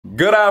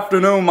Good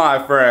afternoon, my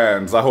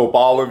friends. I hope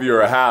all of you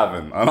are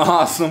having an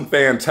awesome,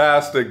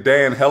 fantastic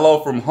day, and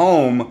hello from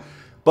home.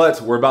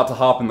 But we're about to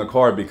hop in the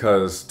car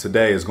because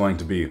today is going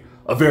to be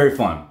a very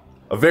fun,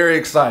 a very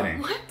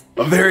exciting,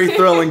 a very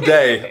thrilling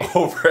day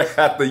over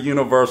at the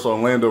Universal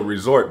Orlando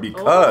Resort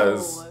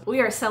because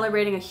we are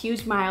celebrating a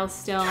huge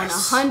milestone,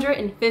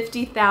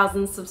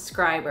 150,000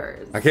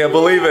 subscribers. I can't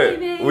believe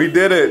it. We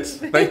did it.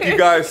 Thank you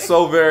guys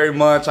so very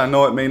much. I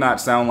know it may not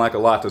sound like a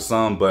lot to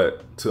some,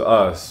 but to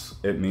us,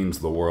 it means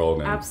the world.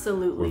 And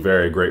absolutely. We're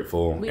very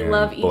grateful. We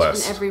love each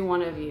and every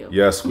one of you.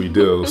 Yes, we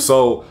do.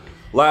 So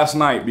last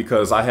night,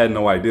 because I had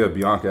no idea,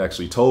 Bianca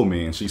actually told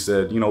me, and she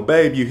said, you know,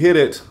 babe, you hit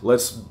it.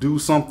 Let's do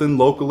something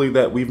locally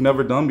that we've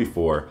never done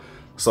before.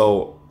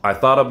 So I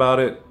thought about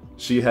it.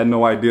 She had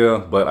no idea,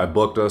 but I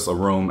booked us a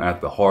room at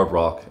the Hard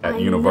Rock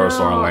at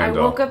Universal Orlando.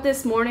 I woke up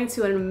this morning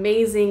to an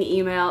amazing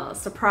email.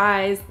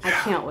 Surprise. I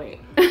can't wait.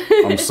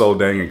 I'm so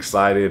dang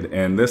excited.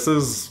 And this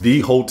is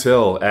the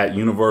hotel at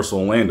Universal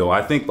Orlando.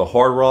 I think the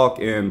Hard Rock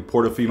and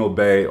Portofino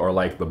Bay are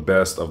like the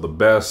best of the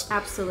best.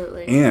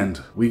 Absolutely.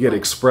 And we get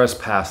express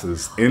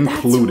passes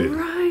included.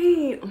 That's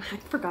right. I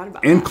forgot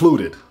about that.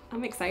 Included.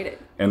 I'm excited.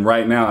 And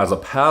right now, as a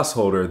pass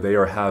holder, they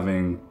are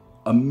having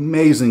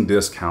amazing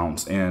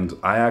discounts. And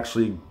I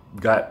actually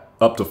got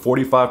up to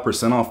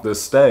 45% off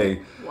this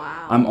stay.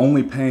 Wow. I'm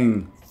only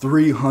paying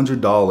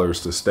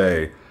 $300 to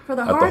stay at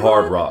the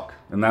Hard Rock.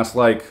 And that's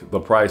like the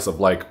price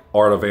of like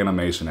Art of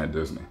Animation at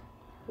Disney.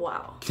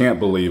 Wow. Can't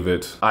believe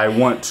it. I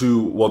want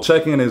to, well,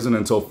 check-in isn't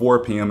until 4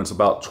 p.m. It's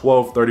about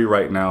 12:30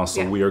 right now.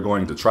 So we are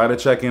going to try to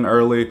check in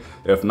early.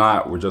 If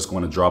not, we're just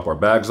going to drop our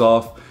bags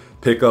off,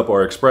 pick up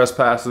our express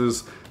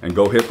passes, and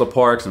go hit the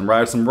parks and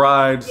ride some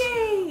rides.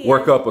 Yay.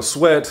 Work up a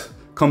sweat,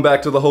 come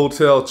back to the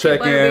hotel,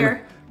 check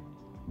in.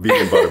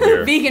 Vegan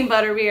butterbeer. Vegan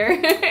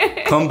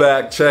butterbeer. Come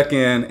back, check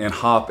in, and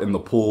hop in the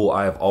pool.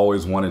 I have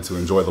always wanted to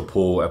enjoy the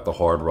pool at the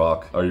Hard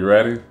Rock. Are you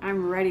ready?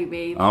 I'm ready,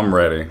 babe. I'm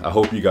ready. I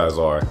hope you guys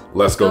are.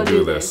 Let's go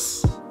do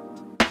this.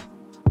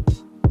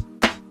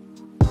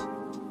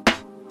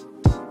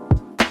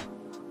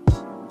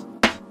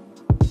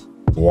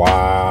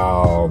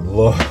 Wow,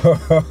 look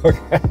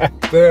at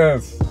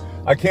this.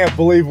 I can't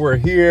believe we're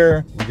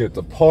here. We get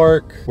to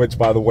park, which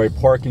by the way,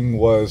 parking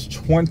was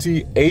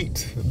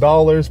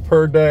 $28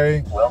 per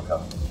day.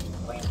 Welcome.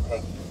 Please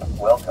take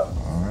welcome.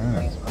 All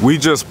right. We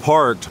just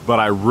parked,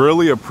 but I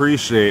really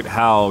appreciate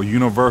how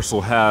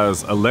Universal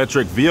has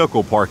electric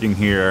vehicle parking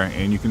here,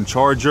 and you can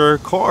charge your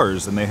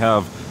cars, and they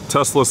have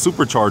Tesla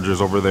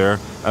superchargers over there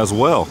as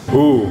well.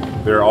 Ooh,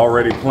 they're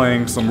already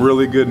playing some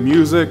really good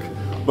music,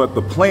 but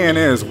the plan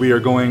is we are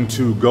going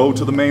to go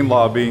to the main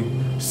lobby,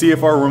 see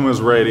if our room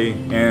is ready,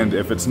 and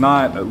if it's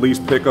not, at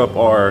least pick up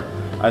our,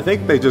 I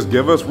think they just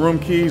give us room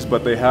keys,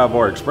 but they have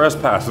our express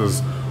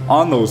passes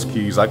on those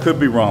keys. I could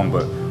be wrong,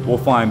 but we'll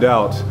find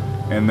out.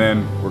 And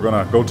then we're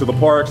gonna go to the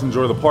parks,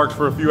 enjoy the parks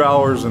for a few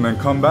hours, and then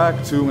come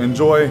back to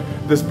enjoy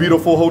this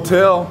beautiful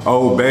hotel.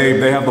 Oh babe,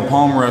 they have the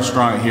Palm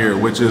Restaurant here,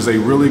 which is a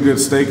really good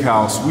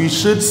steakhouse. We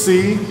should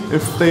see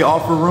if they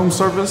offer room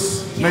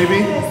service, maybe?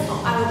 Yes.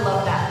 I would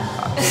love that.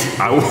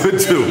 I would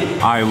too.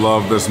 I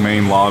love this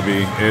main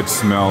lobby. It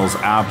smells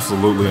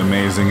absolutely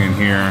amazing in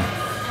here.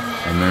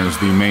 And there's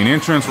the main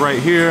entrance right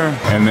here.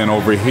 And then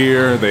over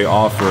here, they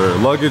offer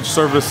luggage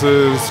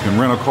services, you can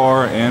rent a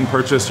car and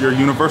purchase your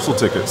Universal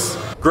tickets.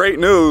 Great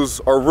news,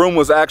 our room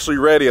was actually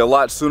ready a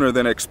lot sooner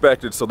than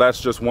expected, so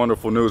that's just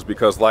wonderful news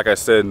because like I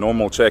said,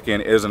 normal check-in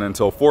isn't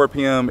until 4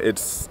 p.m.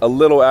 It's a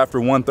little after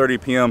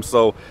 1:30 p.m.,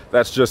 so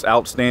that's just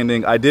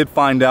outstanding. I did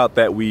find out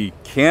that we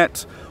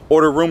can't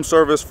order room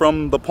service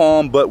from the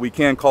Palm, but we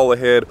can call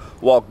ahead,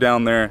 walk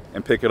down there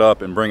and pick it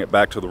up and bring it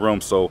back to the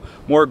room. So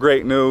more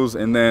great news.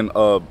 And then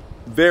a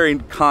very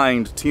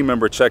kind team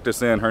member checked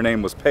us in. Her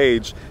name was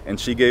Paige, and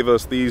she gave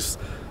us these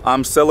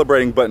I'm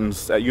celebrating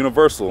buttons at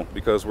Universal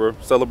because we're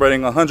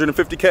celebrating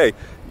 150K.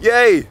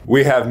 Yay!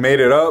 We have made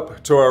it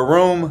up to our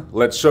room.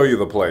 Let's show you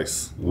the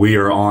place. We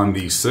are on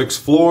the 6th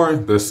floor.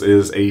 This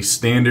is a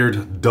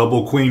standard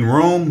double queen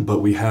room, but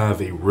we have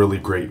a really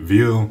great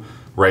view.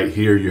 Right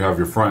here, you have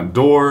your front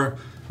door,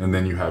 and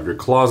then you have your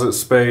closet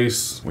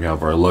space. We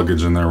have our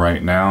luggage in there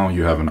right now.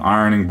 You have an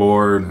ironing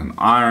board, an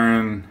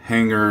iron,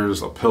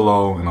 hangers, a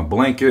pillow, and a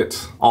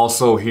blanket.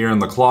 Also here in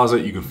the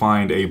closet, you can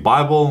find a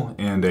Bible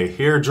and a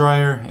hair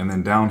dryer. And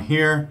then down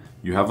here,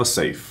 you have a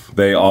safe.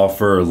 They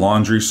offer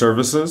laundry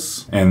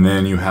services. And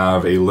then you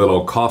have a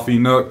little coffee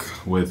nook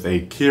with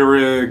a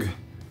Keurig,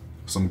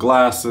 some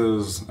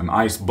glasses, an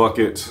ice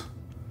bucket,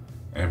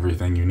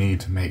 everything you need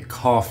to make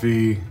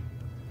coffee.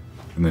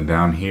 And then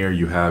down here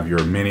you have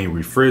your mini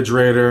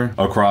refrigerator.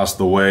 Across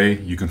the way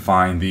you can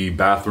find the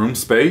bathroom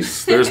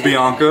space. There's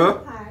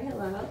Bianca. Hi,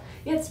 hello.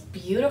 Yeah, it's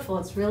beautiful.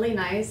 It's really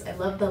nice. I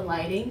love the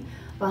lighting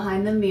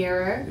behind the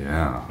mirror.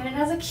 Yeah. And it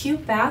has a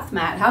cute bath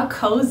mat. How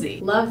cozy.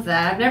 Love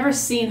that. I've never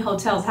seen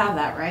hotels have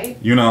that, right?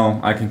 You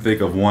know, I can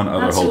think of one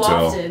other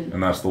hotel, often.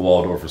 and that's the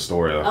Waldorf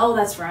Astoria. Oh,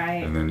 that's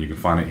right. And then you can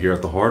find it here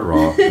at the Hard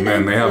Rock. And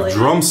then they have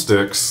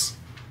drumsticks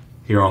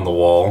here on the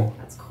wall.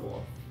 That's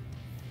cool.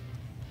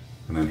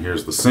 And then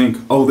here's the sink.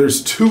 Oh,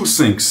 there's 2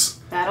 sinks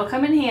That'll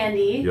come in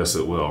handy. Yes,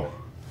 it will.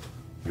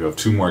 You have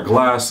 2 more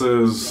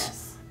glasses.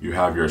 Yes. You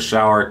have your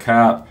shower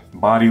cap,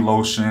 body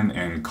lotion,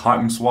 and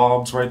cotton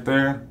swabs right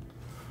there.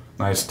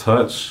 Nice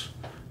touch.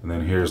 And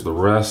then here's the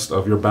rest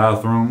of your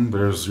bathroom.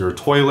 There's your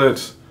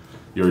toilet,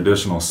 your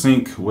additional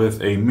sink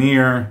with a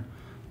mirror,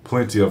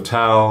 plenty of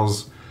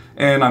towels,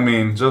 and I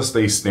mean, just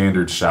a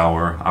standard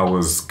shower. I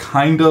was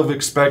kind of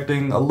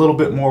expecting a little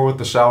bit more with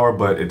the shower,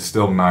 but it's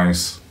still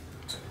nice.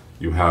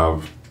 You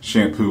have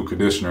shampoo,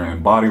 conditioner,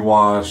 and body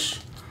wash,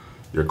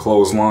 your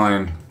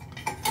clothesline.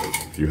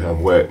 If you have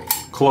wet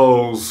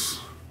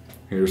clothes,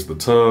 here's the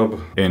tub,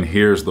 and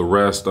here's the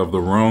rest of the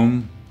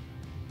room.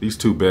 These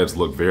 2 beds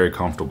look very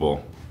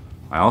comfortable.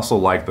 I also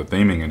like the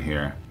theming in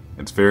here.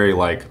 It's very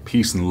like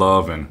peace and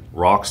love and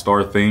rock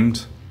star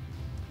themed.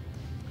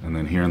 And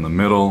then here in the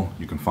middle,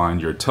 you can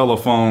find your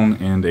telephone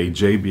and a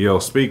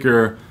JBL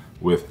speaker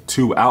with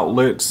 2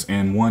 outlets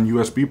and 1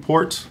 USB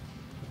port,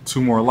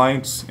 2 more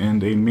lights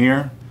and a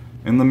mirror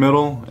in the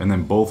middle. And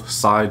then both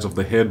sides of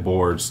the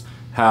headboards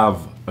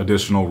have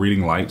additional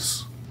reading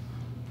lights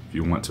if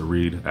you want to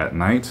read at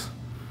night.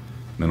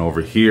 And then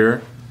over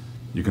here,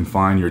 you can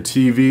find your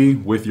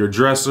TV with your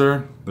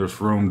dresser.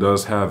 This room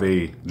does have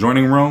a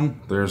joining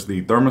room. There's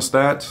the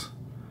thermostat.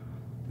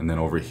 And then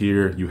over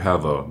here, you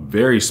have a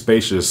very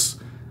spacious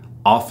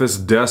office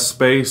desk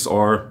space,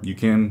 or you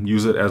can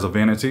use it as a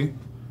vanity.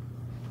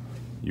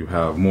 You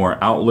have more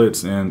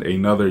outlets and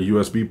another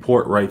USB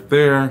port right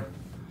there.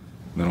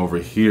 And then over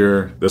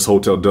here, this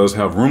hotel does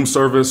have room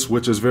service,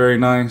 which is very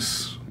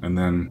nice. And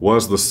then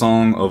was the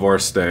song of our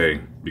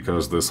stay,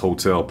 because this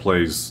hotel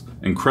plays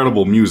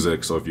incredible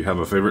music. So if you have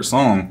a favorite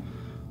song,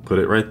 put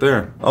it right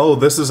there. Oh,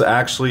 this is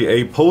actually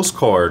a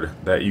postcard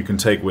that you can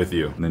take with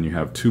you. And then you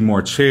have 2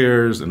 more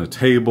chairs and a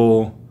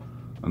table,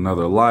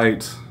 another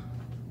light.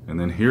 And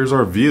then here's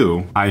our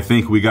view. I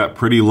think we got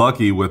pretty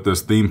lucky with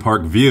this theme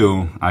park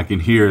view. I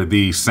can hear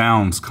the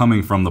sounds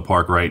coming from the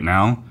park right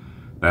now.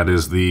 That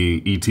is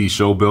the ET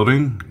show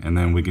building. And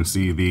then we can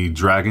see the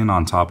dragon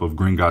on top of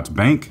Gringotts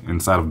Bank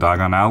inside of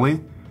Diagon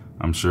Alley.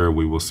 I'm sure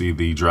we will see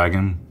the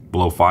dragon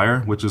blow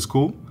fire, which is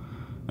cool.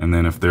 And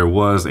then if there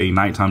was a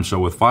nighttime show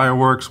with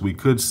fireworks, we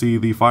could see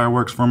the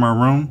fireworks from our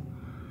room.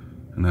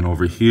 And then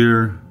over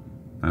here,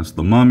 that's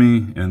the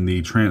Mummy and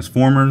the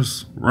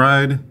Transformers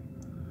ride.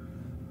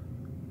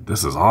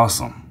 This is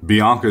awesome.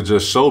 Bianca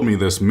just showed me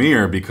this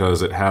mirror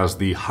because it has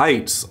the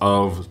heights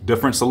of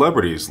different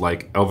celebrities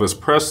like Elvis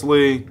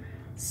Presley,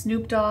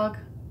 Snoop Dogg,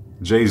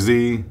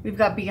 Jay-Z. We've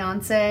got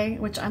Beyonce,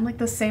 which I'm like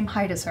the same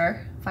height as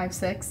her,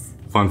 5'6".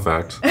 Fun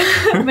fact.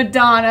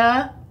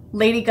 Madonna,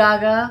 Lady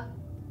Gaga.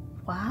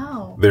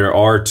 Wow. There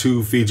are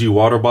 2 Fiji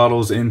water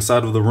bottles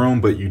inside of the room,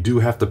 but you do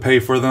have to pay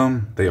for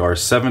them. They are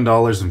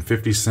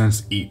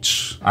 $7.50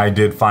 each. I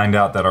did find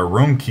out that our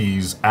room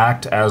keys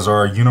act as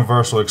our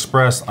Universal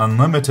Express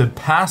Unlimited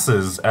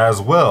passes as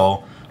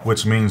well,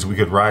 which means we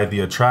could ride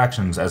the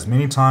attractions as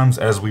many times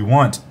as we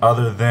want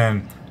other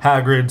than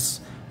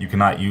Hagrid's. You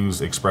cannot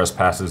use express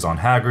passes on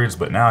Hagrid's,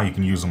 but now you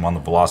can use them on the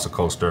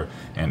Velocicoaster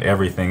and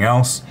everything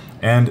else.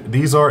 And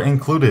these are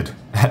included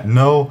at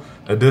no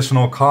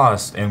additional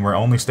cost, and we're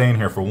only staying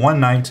here for 1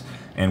 night,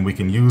 and we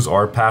can use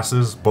our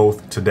passes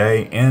both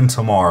today and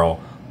tomorrow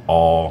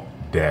all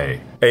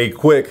day. A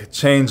quick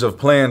change of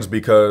plans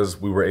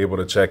because we were able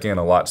to check in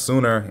a lot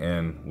sooner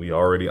and we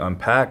already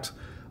unpacked.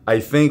 I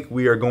think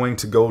we are going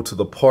to go to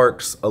the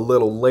parks a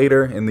little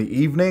later in the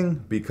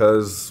evening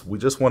because we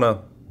just want to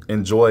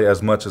enjoy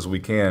as much as we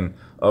can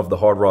of the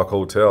Hard Rock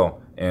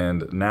Hotel.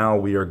 And now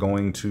we are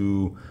going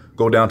to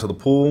go down to the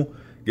pool,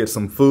 get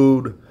some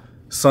food,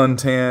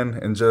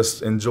 suntan, and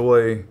just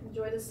enjoy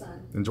the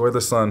sun. Enjoy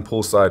the sun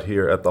poolside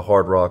here at the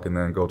Hard Rock, and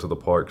then go to the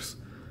parks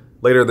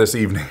later this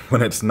evening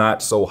when it's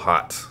not so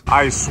hot.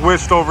 I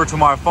switched over to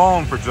my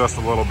phone for just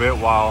a little bit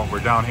while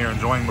we're down here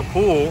enjoying the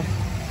pool.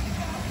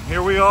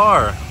 Here we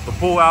are. The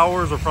pool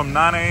hours are from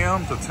 9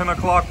 a.m. to 10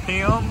 o'clock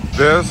p.m.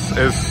 This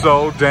is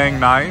so dang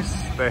nice.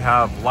 They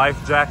have life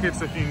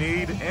jackets if you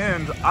need,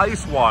 and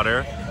ice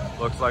water.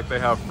 Looks like they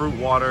have fruit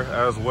water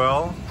as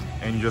well.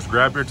 And you just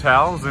grab your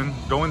towels and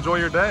go enjoy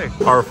your day.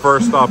 Our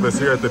first stop is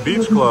here at the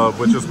Beach Club,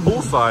 which is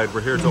poolside.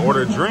 We're here to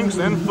order drinks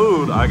and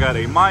food. I got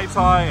a Mai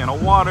Tai and a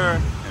water,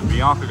 and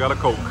Bianca got a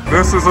Coke.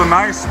 This is a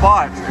nice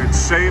spot.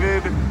 It's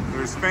shaded,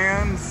 there's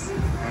fans,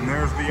 and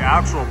there's the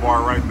actual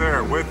bar right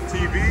there with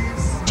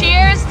TVs.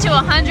 Cheers to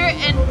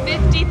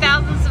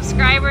 150,000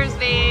 subscribers,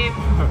 babe.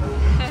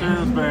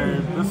 Cheers,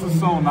 babe. This is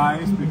so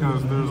nice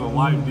because there's a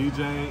live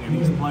DJ and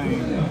he's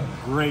playing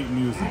great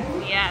music.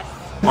 Yes.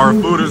 Our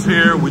food is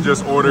here. We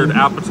just ordered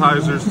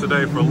appetizers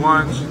today for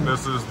lunch.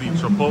 This is the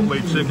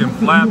Chipotle chicken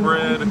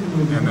flatbread,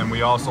 and then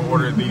we also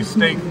ordered the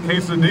steak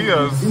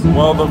quesadillas.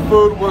 Well, the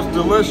food was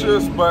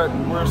delicious, but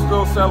we're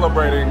still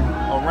celebrating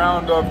a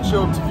round of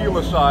chilled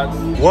tequila shots.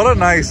 What a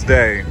nice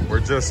day.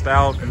 We're just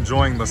out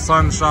enjoying the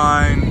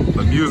sunshine,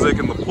 the music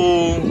in the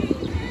pool,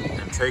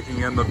 and taking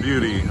in the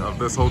beauty of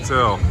this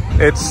hotel.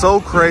 It's so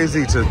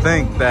crazy to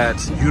think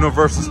that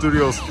Universal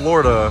Studios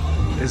Florida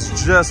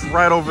is just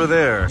right over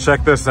there.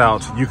 Check this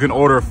out. You can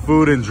order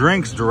food and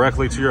drinks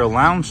directly to your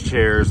lounge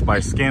chairs by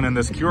scanning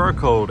this QR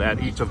code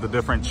at each of the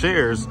different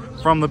chairs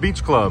from the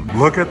beach club.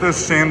 Look at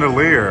this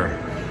chandelier.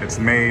 It's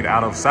made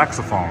out of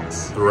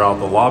saxophones. Throughout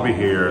the lobby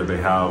here, they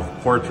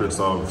have portraits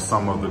of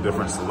some of the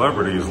different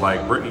celebrities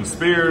like Britney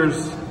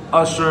Spears,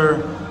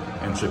 Usher,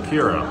 and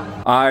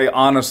Shakira. I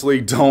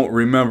honestly don't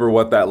remember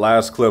what that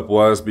last clip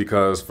was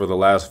because for the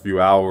last few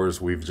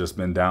hours, we've just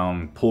been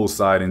down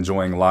poolside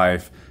enjoying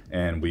life,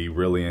 and we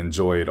really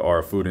enjoyed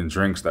our food and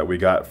drinks that we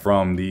got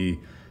from the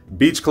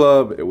beach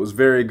club. It was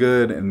very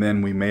good, and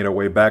then we made our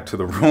way back to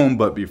the room,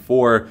 but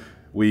before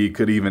we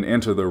could even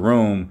enter the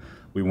room,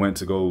 we went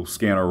to go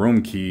scan our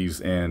room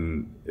keys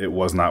and it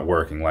was not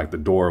working. Like the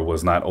door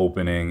was not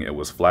opening, it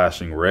was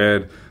flashing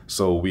red.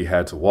 So we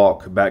had to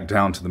walk back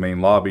down to the main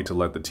lobby to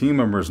let the team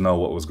members know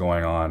what was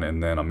going on.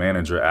 And then a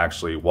manager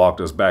actually walked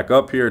us back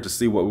up here to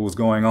see what was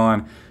going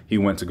on. He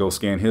went to go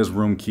scan his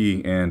room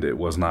key and it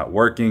was not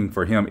working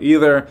for him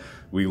either.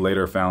 We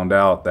later found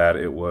out that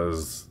it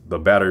was, the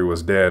battery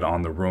was dead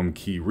on the room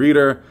key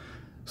reader.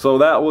 So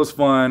that was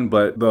fun,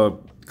 but the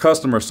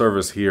customer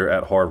service here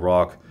at Hard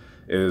Rock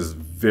is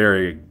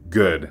very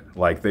good.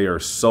 Like, they are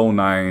so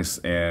nice,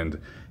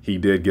 and he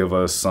did give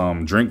us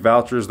some drink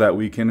vouchers that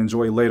we can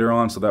enjoy later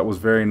on, so that was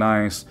very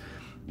nice.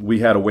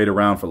 We had to wait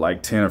around for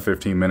like 10 or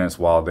 15 minutes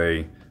while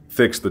they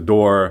fixed the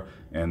door,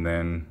 and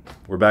then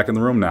we're back in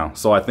the room now.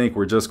 So I think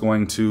we're just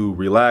going to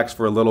relax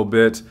for a little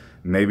bit,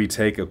 maybe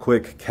take a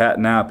quick cat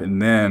nap,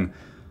 and then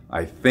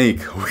I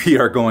think we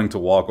are going to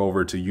walk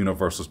over to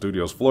Universal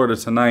Studios Florida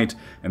tonight,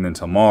 and then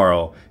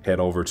tomorrow head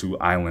over to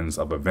Islands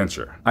of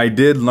Adventure. I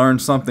did learn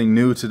something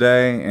new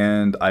today,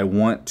 and I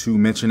want to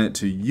mention it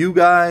to you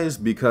guys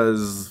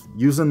because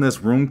using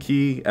this room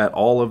key at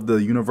all of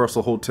the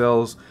Universal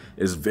hotels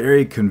is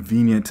very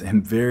convenient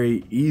and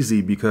very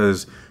easy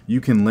because you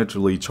can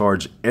literally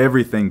charge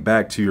everything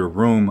back to your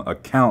room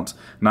account,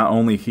 not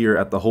only here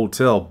at the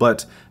hotel,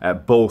 but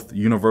at both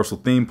Universal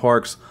theme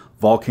parks,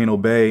 Volcano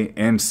Bay,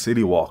 and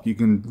City Walk. You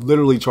can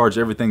literally charge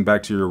everything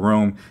back to your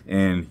room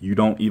and you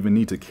don't even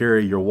need to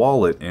carry your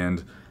wallet,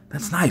 and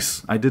that's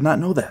nice. I did not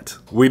know that.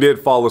 We did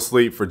fall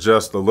asleep for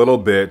just a little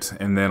bit,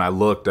 and then I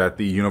looked at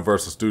the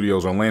Universal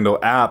Studios Orlando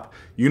app.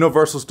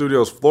 Universal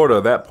Studios Florida,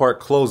 that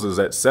park closes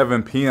at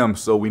 7 p.m.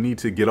 so we need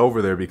to get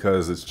over there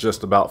because it's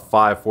just about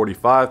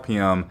 5:45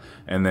 p.m.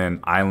 and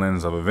then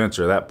Islands of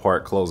Adventure, that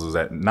park closes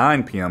at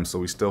 9 p.m. so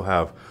we still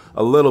have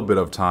a little bit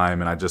of time,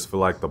 and I just feel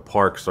like the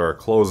parks are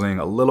closing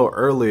a little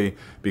early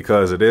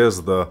because it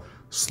is the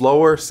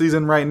slower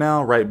season right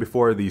now, right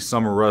before the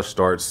summer rush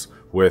starts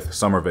with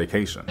summer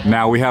vacation.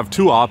 Now we have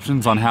two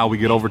options on how we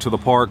get over to the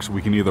parks.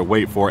 We can either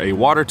wait for a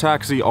water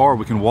taxi or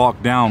we can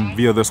walk down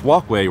via this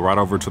walkway right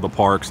over to the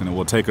parks, and it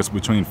will take us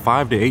between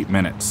 5 to 8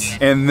 minutes.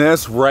 And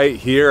this right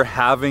here,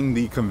 having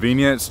the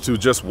convenience to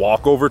just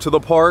walk over to the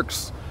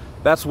parks,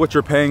 that's what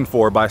you're paying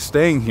for by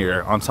staying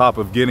here on top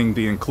of getting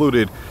the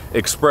included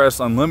Express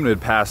Unlimited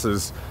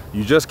passes.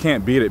 You just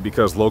can't beat it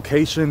because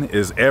location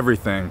is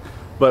everything.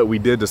 But we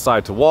did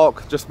decide to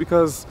walk just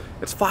because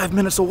it's 5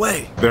 minutes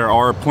away. There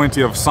are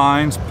plenty of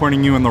signs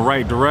pointing you in the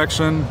right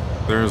direction.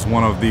 There's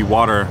one of the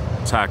water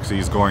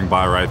taxis going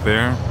by right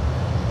there.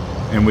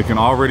 And we can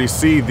already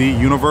see the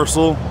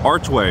Universal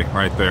Archway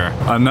right there.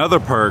 Another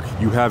perk,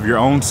 you have your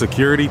own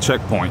security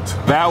checkpoint.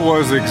 That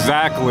was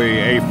exactly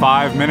a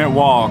 5-minute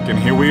walk, and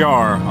here we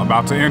are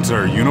about to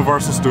enter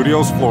Universal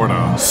Studios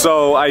Florida.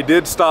 So I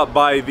did stop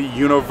by the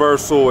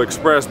Universal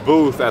Express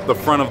booth at the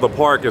front of the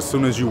park as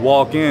soon as you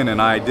walk in,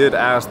 and I did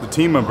ask the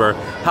team member,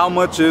 how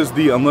much is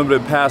the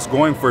unlimited pass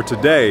going for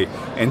today?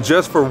 And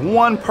just for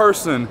one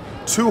person,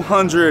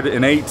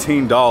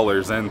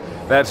 $218, and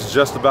that's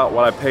just about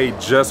what I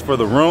paid just for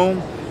the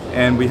room,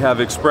 and we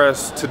have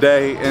Express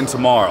today and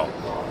tomorrow.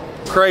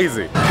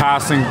 Crazy.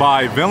 Passing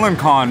by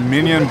VillainCon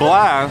Minion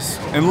Blast,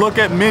 and look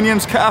at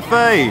Minions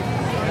Cafe.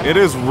 It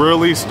is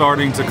really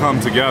starting to come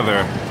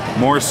together.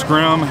 More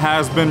scrim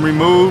has been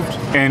removed,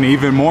 and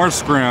even more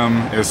scrim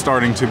is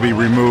starting to be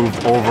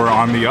removed over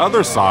on the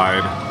other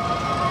side.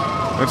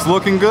 It's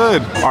looking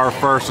good. Our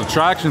first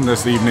attraction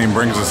this evening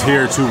brings us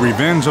here to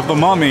Revenge of the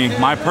Mummy,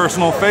 my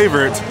personal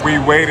favorite. We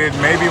waited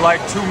maybe like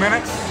 2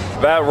 minutes.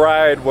 That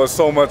ride was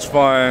so much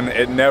fun.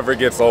 It never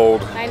gets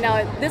old. I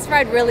know, this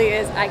ride really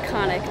is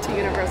iconic to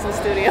Universal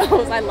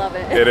Studios. I love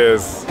it. It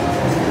is.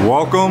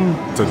 Welcome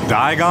to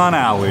Diagon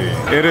Alley.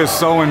 It is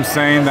so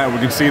insane that we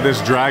can see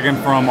this dragon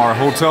from our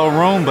hotel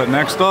room, but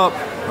next up,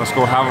 let's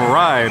go have a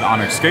ride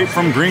on Escape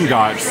from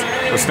Gringotts.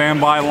 The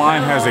standby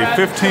line has a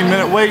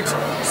 15-minute wait,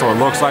 so it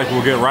looks like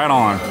we'll get right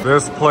on.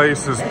 This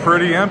place is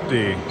pretty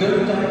empty.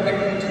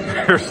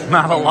 There's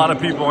not a lot of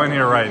people in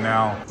here right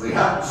now. Well,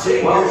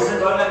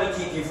 don't let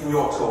me keep you from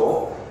your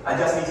tour. I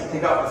just need to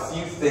pick up a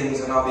few things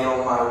and I'll be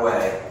on my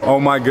way. Oh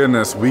my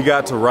goodness, we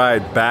got to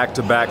ride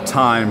back-to-back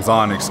times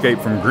on Escape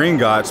from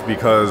Gringotts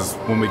because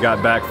when we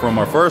got back from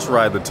our first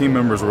ride, the team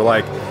members were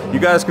like, you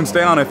guys can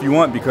stay on if you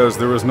want because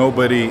there was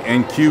nobody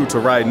in queue to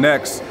ride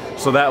next.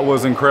 So that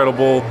was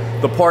incredible.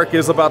 The park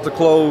is about to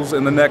close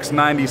in the next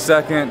 90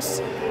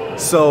 seconds.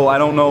 So I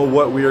don't know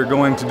what we are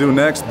going to do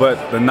next,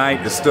 but the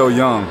night is still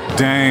young.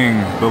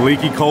 Dang, the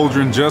Leaky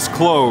Cauldron just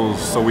closed,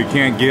 so we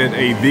can't get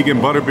a vegan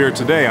butterbeer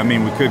today. I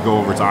mean, we could go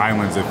over to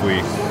Islands if we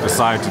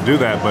decide to do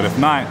that, but if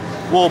not,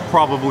 we'll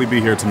probably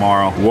be here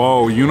tomorrow.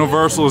 Whoa,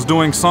 Universal is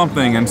doing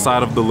something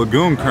inside of the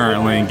lagoon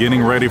currently and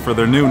getting ready for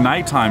their new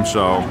nighttime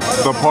show.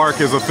 The park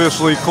is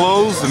officially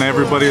closed and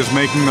everybody is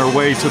making their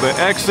way to the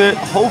exit.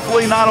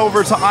 Hopefully not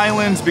over to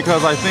Islands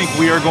because I think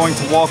we are going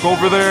to walk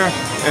over there.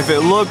 If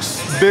it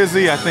looks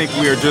busy, I think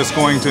we are just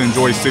going to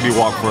enjoy City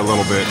Walk for a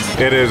little bit.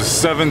 It is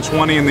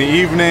 7:20 in the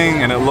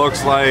evening and it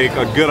looks like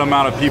a good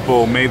amount of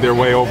people made their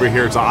way over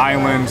here to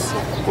Islands,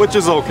 which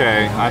is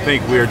okay. I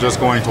think we are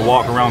just going to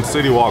walk around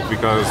City Walk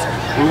because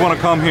we want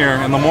to come here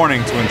in the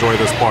morning to enjoy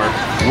this park.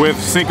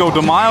 With Cinco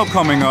de Mayo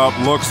coming up,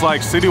 looks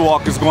like City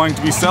Walk is going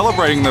to be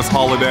celebrating this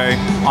holiday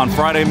on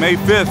Friday, May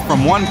 5th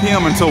from 1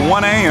 p.m. until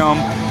 1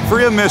 a.m.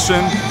 Free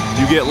admission.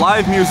 You get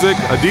live music,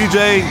 a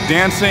DJ,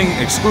 dancing,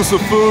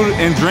 exclusive food,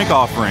 and drink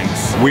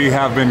offerings. We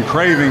have been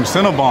craving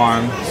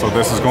Cinnabon, so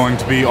this is going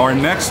to be our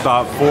next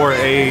stop for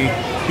a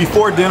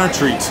before dinner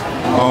treat.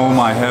 Oh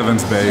my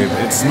heavens, babe.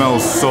 It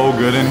smells so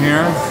good in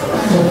here.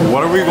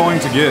 What are we going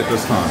to get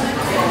this time?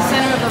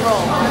 Center of the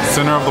roll.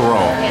 Center of the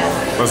roll.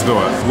 Yes. Let's do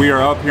it. We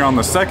are up here on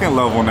the second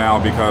level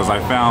now because I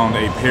found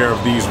a pair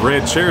of these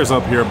red chairs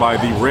up here by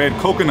the Red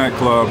Coconut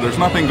Club. There's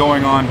nothing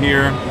going on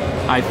here.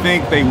 I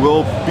think they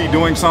will be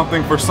doing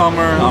something for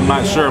summer. I'm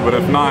not sure, but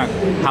if not,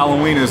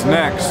 Halloween is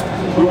next.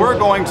 We were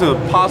going to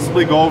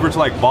possibly go over to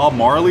like Bob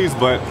Marley's,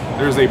 but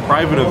there's a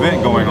private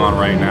event going on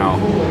right now.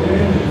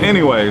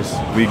 Anyways,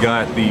 we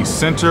got the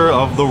center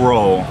of the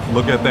roll.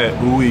 Look at that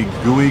ooey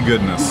gooey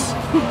goodness.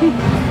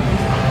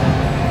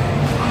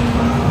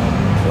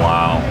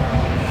 Wow.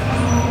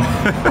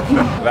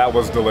 That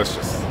was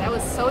delicious. That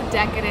was so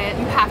decadent.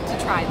 You have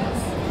to try this.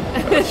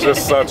 It's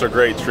just such a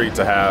great treat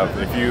to have.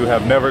 If you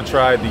have never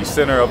tried the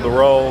center of the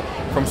roll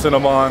from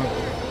Cinnabon,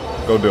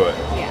 go do it.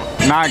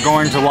 Yeah. Not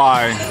going to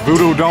lie,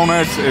 Voodoo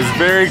Donuts is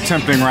very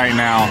tempting right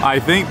now. I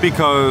think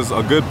because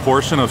a good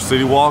portion of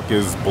City Walk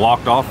is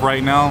blocked off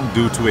right now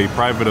due to a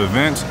private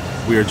event,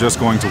 we are just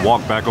going to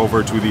walk back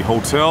over to the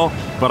hotel.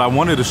 But I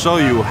wanted to show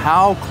you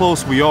how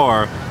close we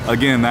are.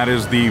 Again, that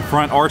is the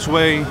front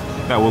archway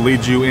that will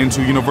lead you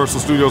into Universal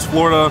Studios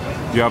Florida.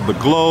 You have the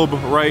globe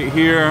right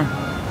here.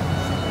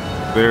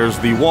 There's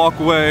the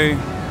walkway,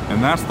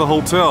 and that's the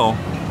hotel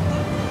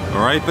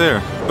right there.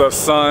 The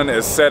sun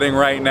is setting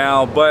right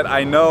now, but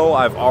I know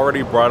I've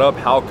already brought up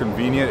how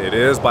convenient it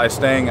is by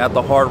staying at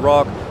the Hard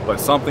Rock, but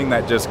something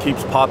that just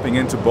keeps popping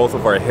into both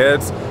of our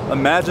heads.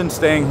 Imagine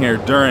staying here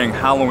during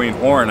Halloween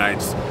Horror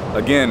Nights.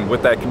 Again,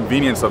 with that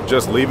convenience of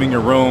just leaving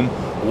your room,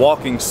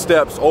 walking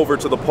steps over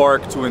to the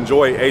park to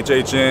enjoy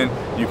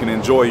HHN. You can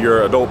enjoy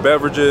your adult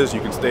beverages,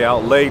 you can stay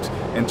out late,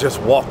 and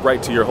just walk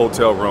right to your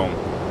hotel room.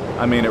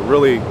 I mean, it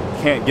really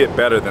can't get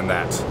better than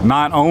that.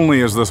 Not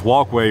only is this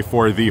walkway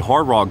for the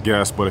Hard Rock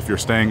guests, but if you're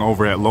staying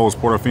over at Lowe's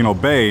Portofino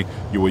Bay,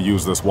 you will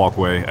use this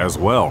walkway as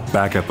well.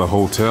 Back at the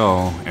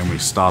hotel, and we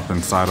stop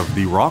inside of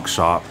the Rock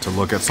Shop to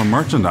look at some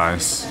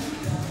merchandise.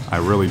 I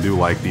really do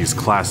like these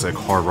classic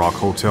Hard Rock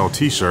Hotel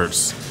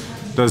t-shirts.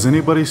 Does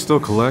anybody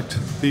still collect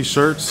these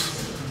shirts?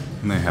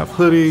 And they have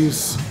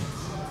hoodies.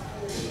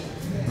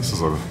 This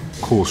is a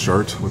cool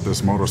shirt with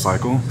this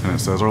motorcycle, and it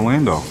says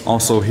Orlando.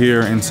 Also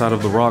here inside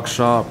of the Rock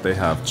Shop, they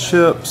have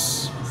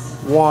chips,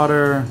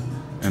 water,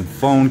 and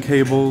phone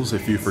cables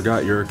if you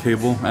forgot your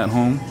cable at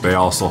home. They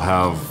also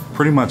have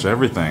pretty much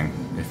everything.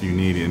 If you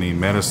need any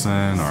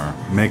medicine or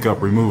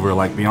makeup remover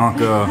like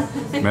Bianca,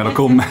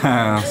 medical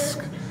mask,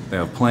 they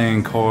have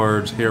playing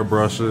cards,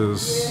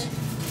 hairbrushes,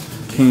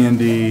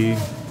 candy,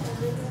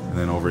 and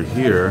then over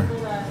here,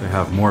 they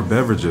have more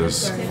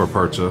beverages for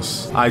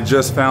purchase. I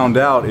just found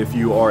out if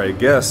you are a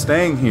guest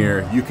staying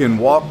here, you can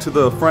walk to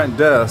the front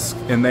desk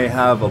and they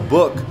have a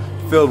book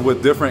filled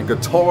with different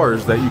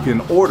guitars that you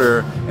can order,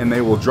 and they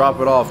will drop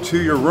it off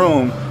to your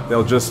room.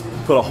 They'll just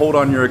put a hold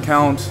on your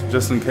account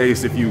just in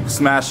case if you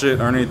smash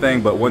it or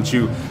anything, but once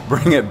you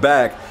bring it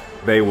back,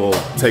 they will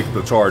take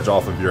the charge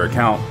off of your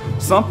account.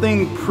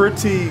 Something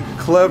pretty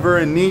clever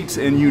and neat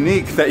and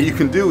unique that you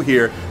can do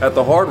here at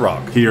the Hard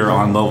Rock. Here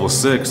on level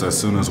 6, as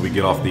soon as we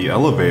get off the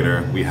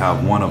elevator, we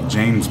have one of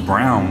James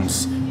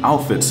Brown's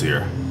outfits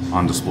here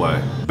on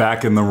display.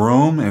 Back in the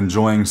room,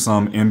 enjoying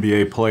some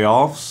NBA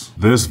playoffs.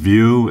 This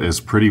view is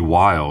pretty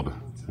wild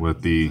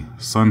with the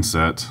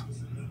sunset.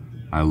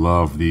 I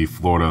love the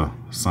Florida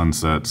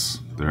sunsets.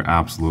 They're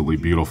absolutely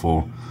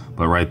beautiful.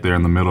 But right there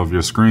in the middle of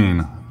your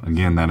screen,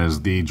 again, that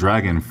is the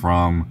dragon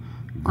from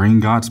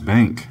Gringotts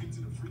Bank,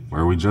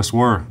 where we just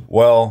were.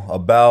 Well,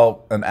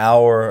 about an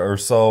hour or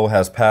so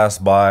has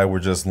passed by. We're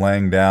just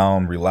laying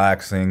down,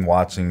 relaxing,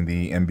 watching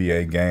the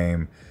NBA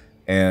game,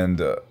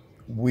 and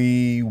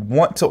we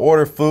want to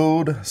order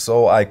food,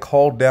 so I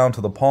called down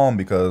to the Palm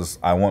because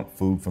I want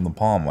food from the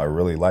Palm. I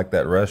really like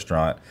that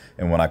restaurant,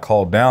 and when I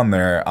called down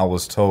there, I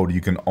was told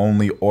you can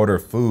only order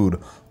food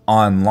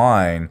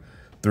online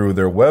through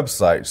their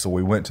website. So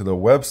we went to their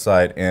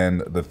website,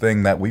 and the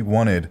thing that we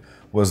wanted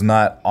was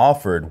not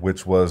offered,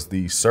 which was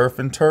the surf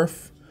and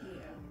turf.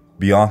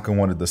 Bianca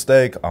wanted the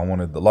steak, I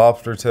wanted the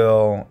lobster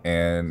tail,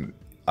 and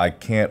I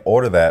can't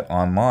order that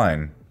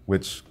online,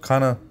 which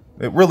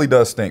it really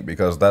does stink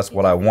because that's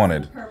what I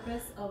wanted. The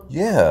purpose of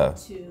Yeah.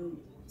 to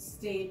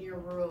stay in your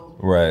room,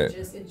 right? And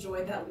just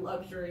enjoy that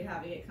luxury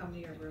having it come to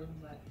your room,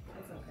 but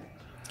it's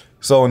okay.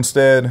 So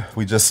instead,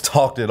 we just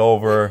talked it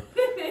over.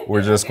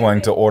 We're just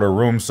going to order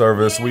room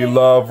service. We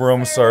love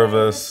room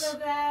service. It's the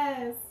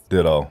best.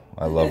 Ditto.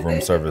 I love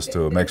room service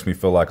too. It makes me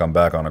feel like I'm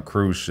back on a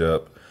cruise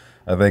ship.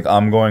 I think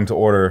I'm going to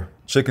order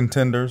chicken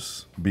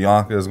tenders.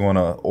 Bianca is going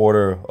to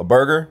order a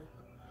burger.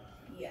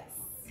 Yes.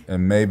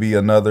 And maybe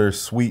another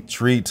sweet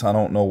treat. I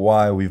don't know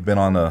why we've been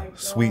on a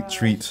sweet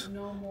treat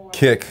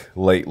kick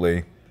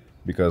lately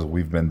because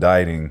we've been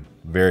dieting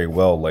very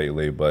well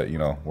lately. But, you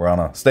know, we're on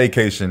a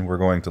staycation. We're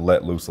going to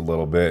let loose a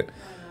little bit.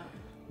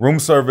 Room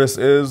service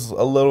is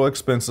a little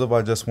expensive.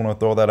 I just want to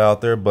throw that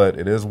out there, but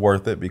it is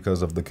worth it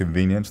because of the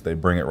convenience. They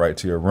bring it right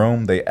to your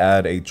room. They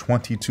add a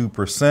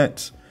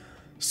 22%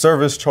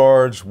 service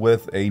charge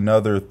with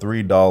another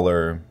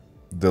 $3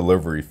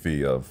 delivery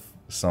fee of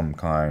some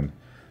kind.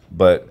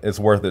 But it's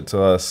worth it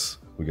to us.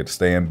 We get to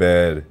stay in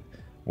bed,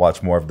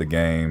 watch more of the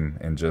game,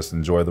 and just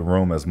enjoy the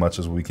room as much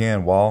as we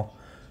can while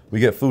we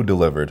get food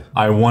delivered.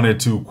 I wanted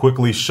to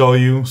quickly show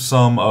you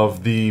some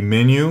of the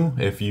menu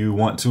if you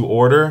want to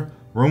order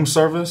room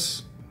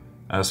service.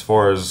 As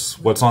far as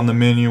what's on the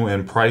menu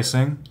and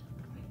pricing,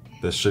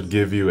 this should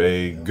give you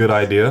a good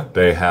idea.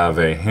 They have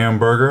a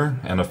hamburger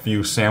and a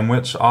few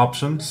sandwich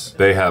options.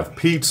 They have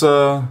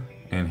pizza,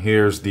 and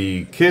here's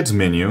the kids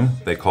menu.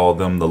 They call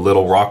them the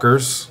Little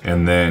Rockers.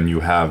 And then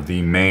you have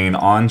the main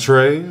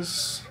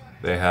entrees.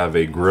 They have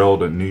a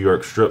grilled New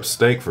York strip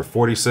steak for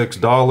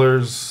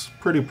 $46.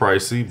 Pretty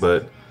pricey,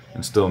 but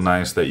it's still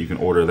nice that you can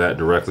order that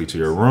directly to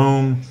your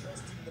room.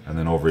 And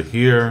then over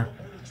here,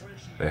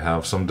 they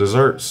have some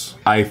desserts.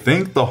 I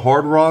think the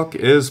Hard Rock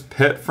is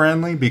pet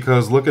friendly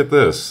because look at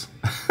this.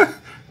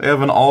 They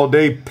have an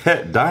all-day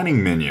pet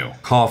dining menu.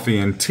 Coffee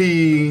and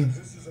tea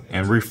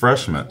and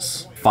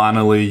refreshments.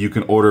 Finally, you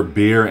can order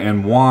beer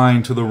and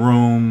wine to the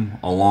room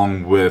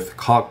along with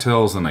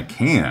cocktails in a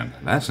can.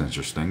 That's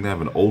interesting. They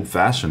have an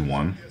old-fashioned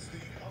one.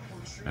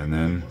 And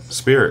then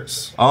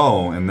spirits.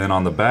 Oh, and then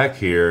on the back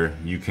here,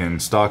 you can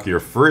stock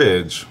your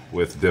fridge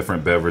with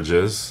different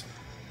beverages.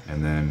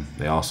 And then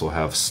they also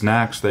have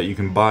snacks that you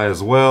can buy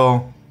as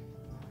well.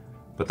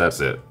 But that's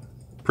it.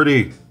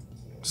 Pretty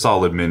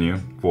solid menu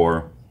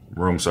for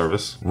room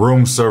service.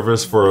 Room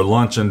service for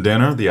lunch and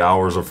dinner. The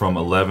hours are from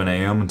 11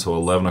 a.m. until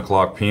 11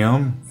 o'clock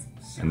p.m.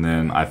 And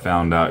then I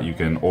found out you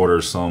can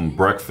order some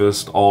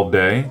breakfast all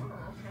day.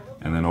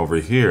 And then over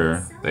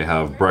here, they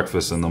have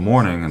breakfast in the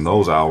morning, and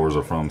those hours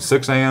are from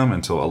 6 a.m.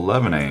 until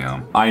 11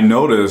 a.m. I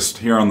noticed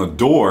here on the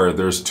door,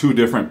 there's two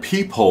different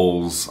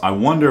peepholes. I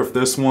wonder if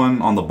this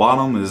one on the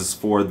bottom is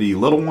for the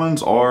little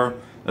ones or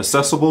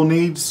accessible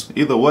needs.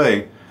 Either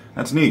way,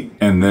 that's neat.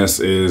 And this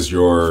is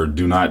your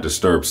do not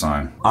disturb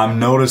sign. I'm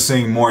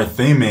noticing more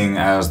theming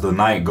as the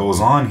night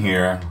goes on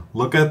here.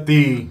 Look at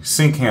the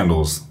sink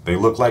handles. They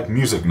look like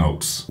music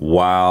notes.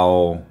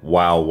 Wow,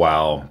 wow,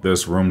 wow.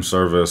 This room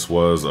service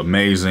was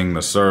amazing.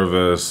 The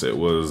service, it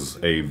was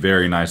a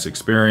very nice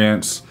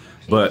experience,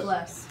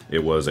 but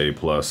it was A+.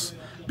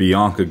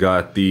 Bianca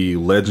got the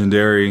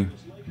legendary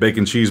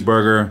bacon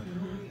cheeseburger,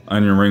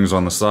 onion rings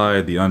on the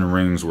side. The onion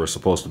rings were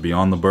supposed to be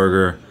on the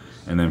burger.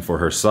 And then for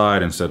her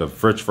side, instead of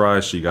French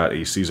fries, she got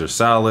a Caesar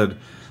salad.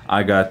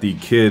 I got the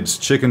kids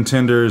chicken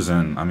tenders,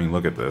 and I mean,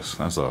 look at this.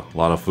 That's a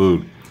lot of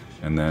food.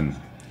 And then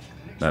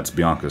that's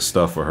Bianca's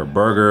stuff for her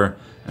burger.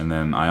 And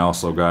then I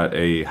also got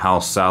a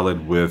house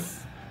salad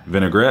with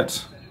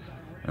vinaigrette.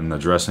 And the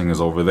dressing is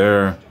over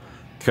there.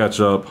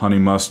 Ketchup, honey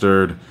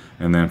mustard.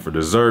 And then for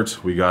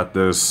dessert, we got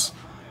this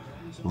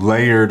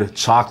layered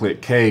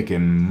chocolate cake.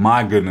 And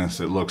my goodness,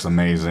 it looks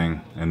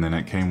amazing. And then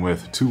it came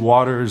with 2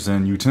 waters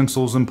and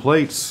utensils and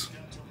plates.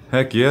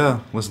 Heck yeah,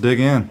 let's dig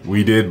in.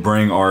 We did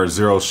bring our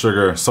 0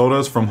 sugar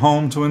sodas from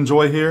home to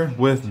enjoy here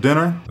with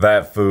dinner.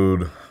 That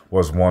food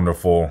was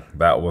wonderful.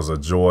 That was a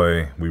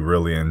joy. We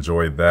really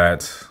enjoyed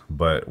that,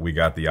 but we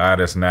got the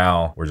itis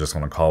now. We're just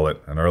gonna call it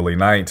an early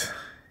night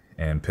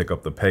and pick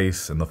up the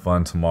pace and the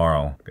fun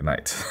tomorrow. Good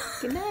night.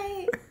 Good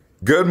night.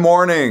 Good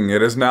morning.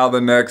 It is now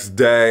the next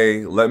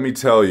day. Let me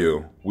tell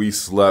you, we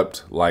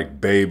slept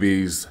like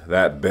babies.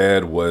 That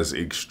bed was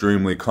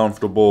extremely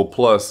comfortable.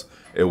 Plus,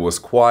 it was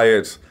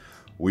quiet.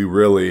 We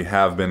really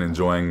have been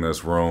enjoying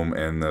this room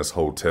and this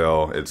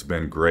hotel. It's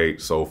been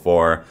great so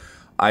far.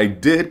 I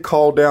did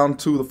call down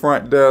to the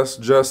front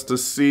desk just to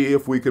see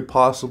if we could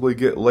possibly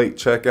get late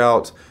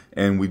checkout,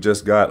 and we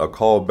just got a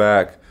call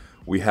back.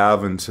 We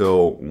have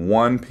until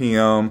 1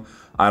 p.m.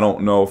 I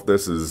don't know if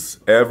this is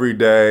every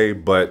day,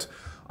 but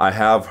I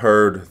have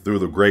heard through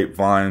the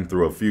grapevine,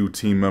 through a few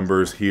team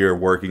members here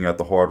working at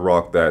the Hard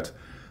Rock, that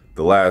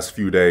the last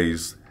few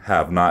days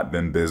have not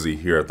been busy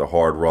here at the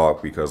Hard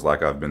Rock because,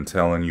 like I've been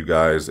telling you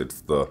guys,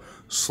 it's the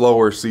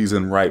slower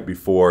season right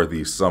before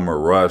the summer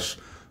rush.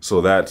 So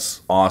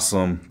that's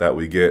awesome that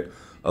we get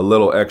a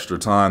little extra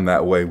time.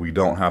 That way we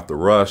don't have to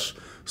rush.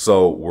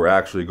 So we're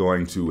actually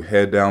going to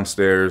head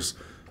downstairs,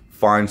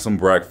 find some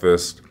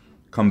breakfast,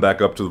 come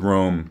back up to the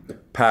room,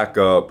 pack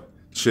up,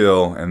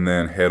 chill, and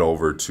then head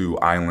over to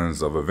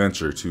Islands of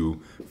Adventure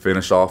to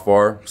finish off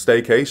our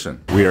staycation.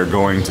 We are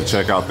going to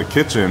check out the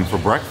kitchen for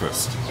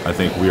breakfast. I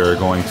think we are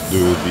going to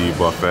do the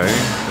buffet.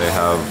 They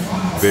have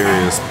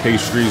various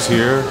pastries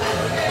here.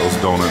 Those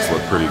donuts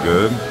look pretty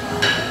good.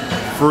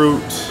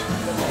 Fruit,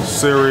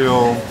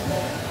 cereal.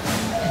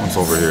 What's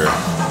over here?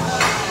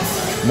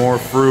 More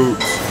fruit,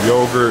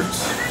 yogurt,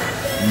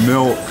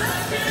 milk.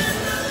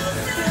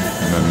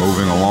 And then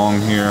moving along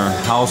here,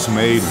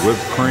 house-made whipped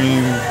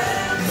cream.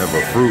 They have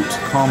a fruit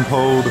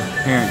compote,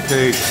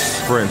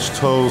 pancakes, French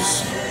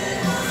toast.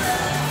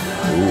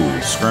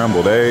 Ooh,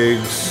 scrambled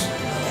eggs.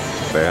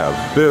 They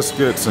have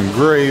biscuits and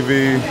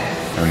gravy.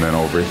 And then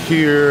over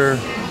here,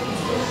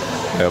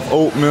 they have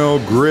oatmeal,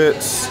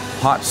 grits,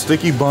 hot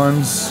sticky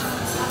buns.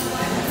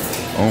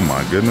 Oh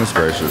my goodness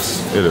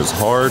gracious. It is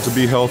hard to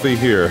be healthy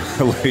here,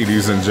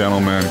 ladies and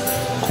gentlemen.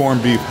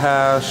 Corned beef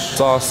hash,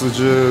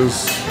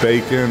 sausages,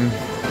 bacon,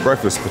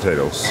 breakfast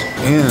potatoes.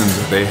 And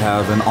they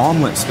have an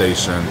omelet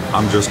station.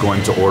 I'm just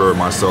going to order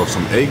myself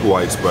some egg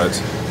whites, but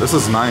this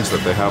is nice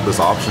that they have this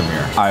option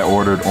here. I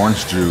ordered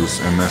orange juice,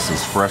 and this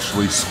is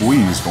freshly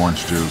squeezed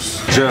orange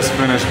juice. Just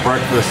finished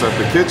breakfast at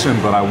the kitchen,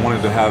 but I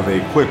wanted to have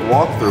a quick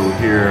walkthrough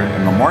here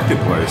in the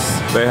marketplace.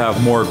 They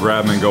have more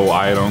grab-and-go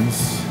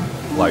items,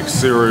 like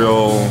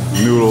cereal,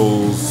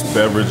 noodles,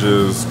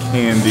 beverages,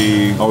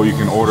 candy. Oh, you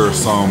can order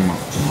some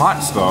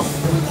hot stuff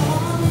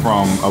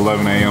from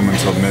 11 a.m.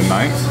 until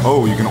midnight.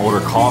 Oh, you can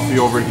order coffee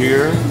over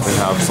here. They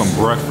have some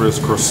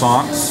breakfast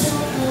croissants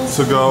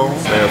to go.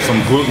 They have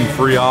some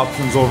gluten-free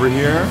options over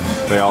here.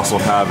 They also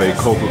have a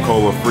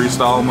Coca-Cola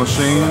freestyle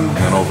machine.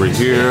 And over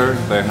here,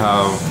 they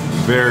have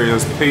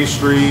various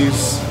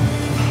pastries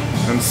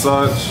and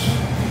such,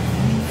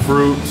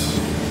 fruit,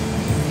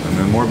 and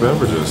then more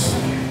beverages.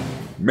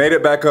 Made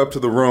it back up to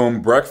the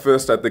room.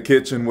 Breakfast at the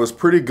kitchen was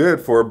pretty good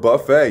for a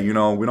buffet. You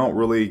know, we don't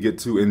really get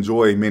to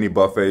enjoy many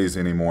buffets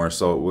anymore,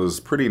 so it was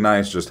pretty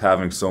nice just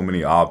having so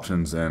many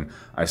options, and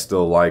I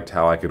still liked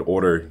how I could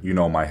order, you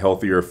know, my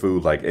healthier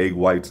food like egg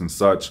whites and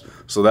such,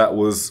 so that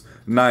was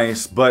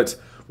nice. But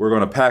we're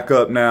gonna pack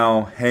up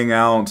now, hang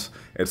out.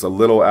 It's a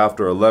little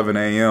after 11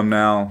 a.m.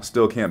 now.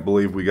 Still can't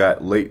believe we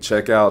got late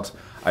checkout.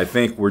 I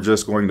think we're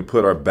just going to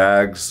put our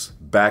bags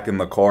back in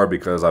the car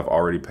because I've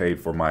already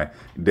paid for my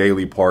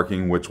daily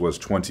parking, which was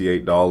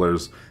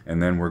 $28,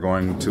 and then we're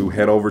going to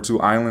head over to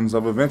Islands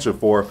of Adventure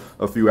for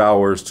a few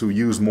hours to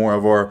use more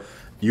of our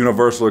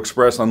Universal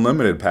Express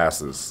Unlimited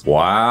passes.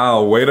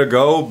 Wow, way to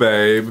go,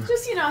 babe.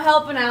 Just, you know,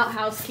 helping out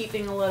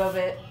housekeeping a little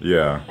bit.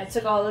 Yeah. I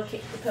took all the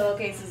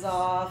pillowcases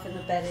off and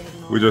the bedding.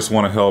 And all We just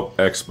want to help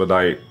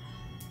expedite,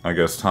 I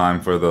guess, time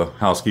for the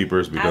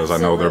housekeepers because I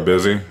know they're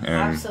busy,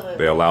 and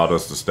they allowed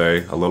us to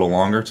stay a little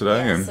longer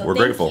today, and so we're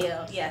grateful.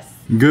 Thank you. Yes.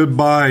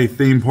 Goodbye,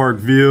 theme park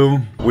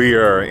view. We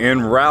are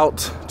en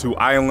route to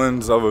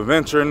Islands of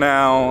Adventure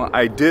now.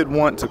 I did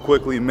want to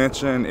quickly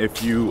mention,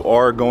 if you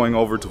are going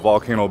over to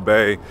Volcano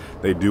Bay,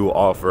 they do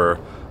offer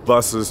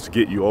buses to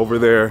get you over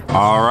there.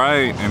 All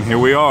right, and here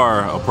we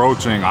are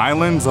approaching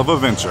Islands of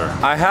Adventure.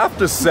 I have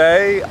to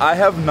say, I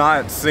have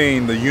not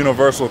seen the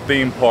Universal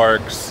theme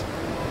parks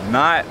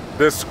not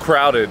this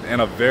crowded in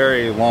a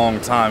very long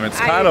time. It's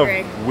kind of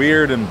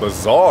weird and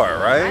bizarre,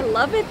 right? I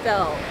love it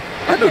though.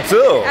 I do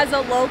too. As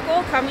a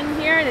local coming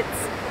here, and it's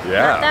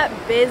not that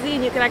busy,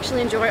 and you can actually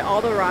enjoy all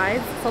the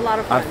rides. It's a lot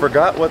of fun. I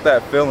forgot what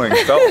that feeling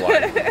felt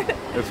like.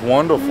 It's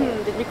wonderful.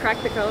 Did you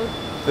crack the code?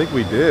 I think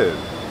we did.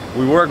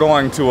 We were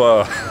going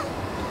to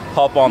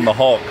hop on the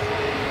Hulk,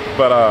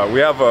 but we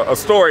have a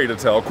story to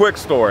tell, a quick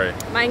story.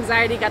 My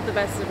anxiety got the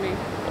best of me.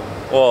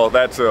 Well,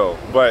 that too.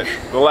 But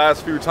the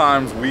last few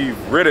times we've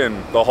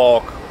ridden the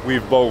Hulk,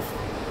 we've both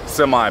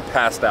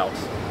semi-passed out.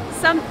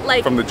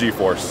 From the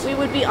G-force. We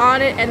would be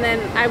on it, and then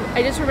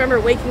I just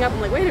remember waking up.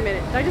 I'm like, wait a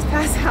minute, did I just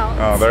pass out?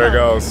 Oh, there it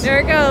goes. There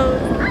it goes.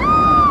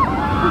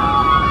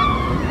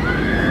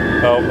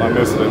 Oh, I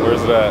missed it.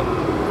 Where's it at?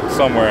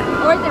 Somewhere.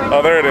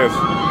 Oh, there it is.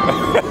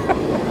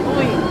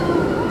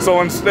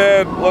 So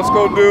instead, let's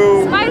go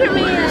do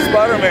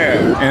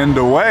Spider-Man. And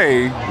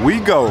away we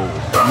go.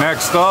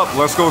 Next up,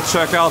 let's go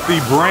check out the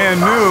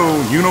brand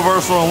new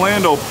Universal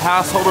Orlando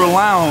Pass Holder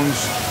Lounge,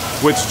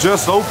 which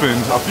just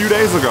opened a few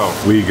days ago.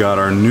 We got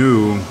our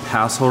new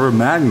pass holder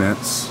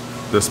magnets.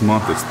 This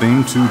month it's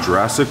themed to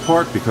Jurassic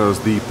Park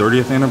because the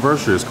 30th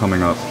anniversary is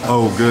coming up.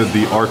 Oh good,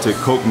 the Arctic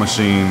Coke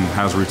machine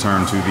has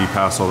returned to the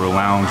pass holder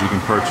lounge. You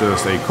can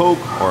purchase a Coke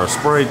or a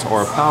Sprite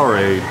or a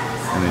Powerade,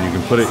 and then you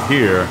can put it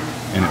here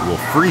and it will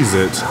freeze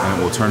it and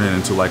it will turn it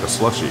into like a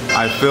slushie.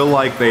 I feel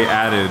like they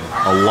added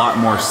a lot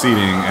more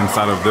seating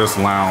inside of this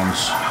lounge.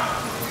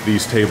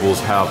 These tables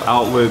have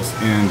outlets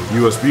and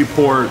USB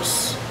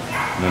ports.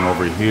 And then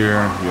over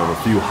here, you have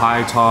a few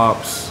high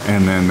tops,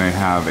 and then they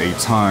have a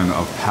ton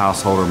of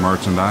pass holder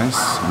merchandise.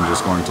 I'm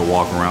just going to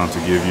walk around to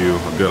give you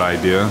a good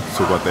idea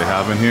to what they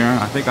have in here.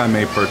 I think I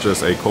may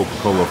purchase a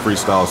Coca-Cola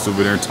Freestyle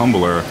souvenir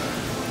tumbler.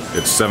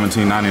 It's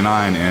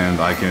 $17.99 and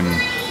I can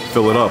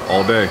fill it up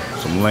all day.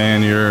 Some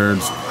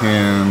lanyards,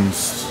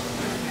 pins,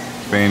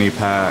 fanny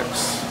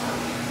packs,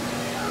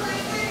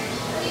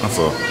 That's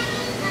a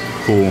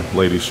cool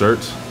lady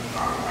shirt.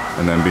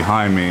 And then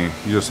behind me,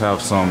 you just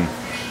have some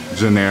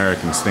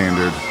generic and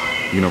standard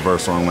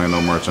Universal Orlando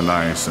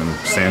merchandise and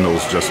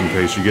sandals just in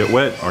case you get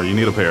wet or you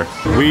need a pair.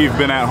 We've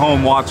been at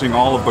home watching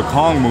all of the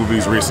Kong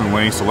movies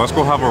recently, so let's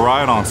go have a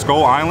ride on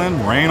Skull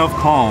Island, Reign of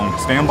Kong.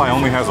 Standby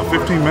only has a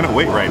 15-minute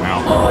wait right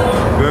now.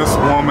 This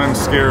woman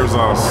scares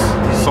us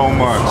so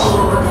much.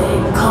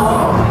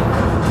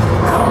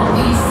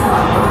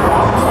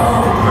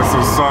 This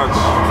is such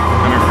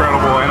an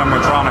incredible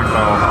animatronic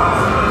though.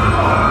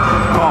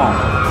 Kong,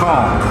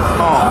 Kong,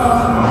 Kong.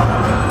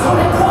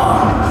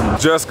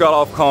 Just got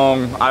off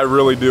Kong. I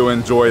really do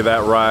enjoy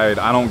that ride.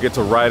 I don't get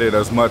to ride it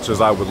as much as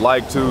I would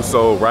like to,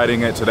 so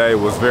riding it today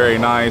was very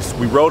nice.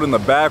 We rode in the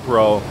back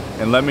row,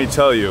 and let me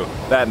tell you,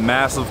 that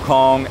massive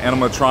Kong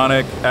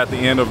animatronic at the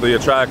end of the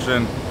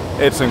attraction,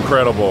 it's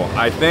incredible.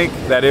 I think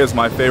that is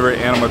my favorite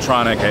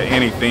animatronic at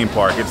any theme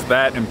park. It's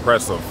that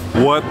impressive.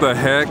 What the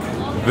heck?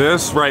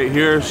 This right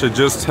here should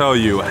just tell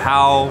you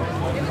how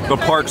the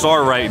parks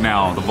are right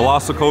now. The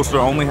Velocicoaster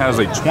only has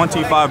a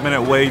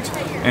 25-minute wait,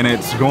 and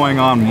it's going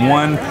on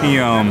 1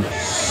 p.m.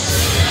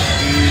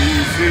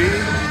 Easy,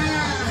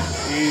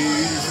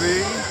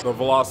 easy. The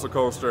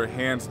Velocicoaster,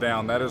 hands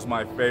down, that is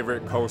my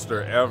favorite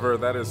coaster ever.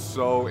 That is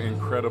so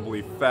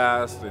incredibly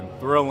fast and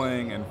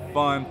thrilling and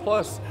fun.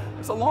 Plus,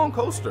 it's a long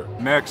coaster.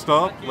 Next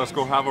up, let's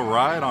go have a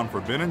ride on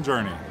Forbidden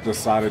Journey.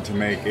 Decided to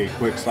make a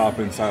quick stop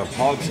inside of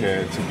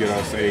Hogshead to get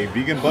us a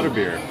vegan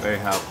butterbeer. They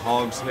have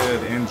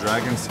Hogshead and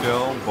Dragon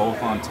Scale, both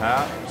on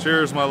tap.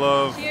 Cheers, my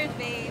love. Cheers,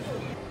 babe.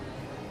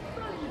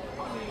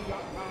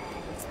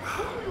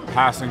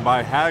 Passing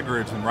by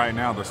Hagrid's, and right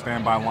now the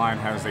standby line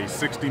has a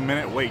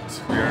 60-minute wait.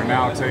 We are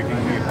now taking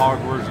the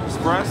Hogwarts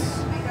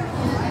Express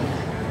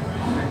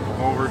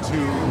over to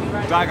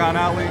Diagon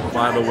Alley.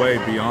 By the way,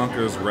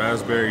 Bianca's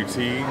raspberry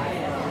tea,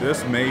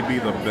 this may be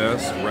the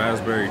best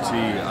raspberry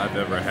tea I've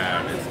ever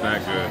had. It's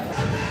that good.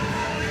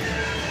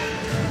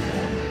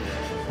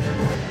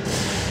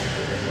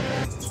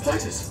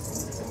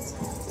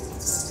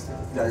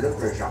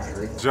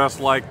 Just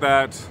like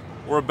that,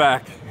 we're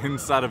back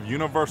inside of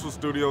Universal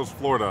Studios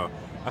Florida.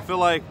 I feel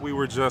like we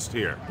were just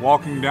here.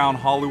 Walking down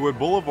Hollywood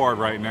Boulevard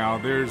right now,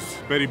 there's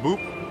Betty Boop.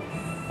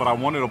 But I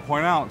wanted to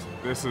point out,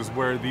 this is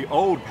where the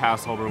old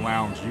pass holder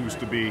lounge used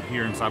to be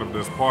here inside of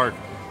this park.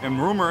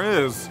 And rumor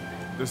is,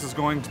 this is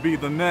going to be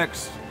the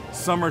next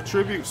summer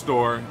tribute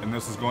store, and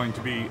this is going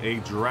to be a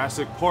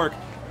Jurassic Park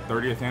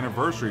 30th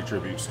anniversary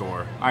tribute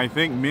store. I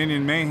think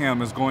Minion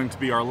Mayhem is going to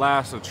be our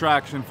last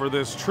attraction for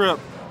this trip,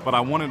 but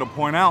I wanted to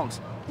point out,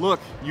 look,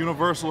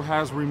 Universal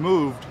has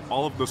removed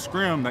all of the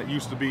scrim that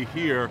used to be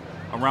here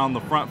around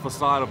the front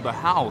facade of the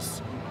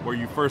house where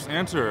you first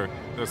enter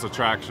this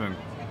attraction.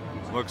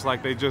 Looks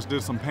like they just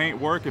did some paint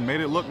work and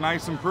made it look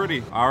nice and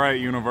pretty. All right,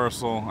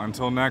 Universal,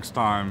 until next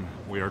time,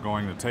 we are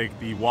going to take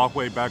the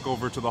walkway back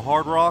over to the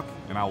Hard Rock,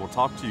 and I will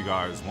talk to you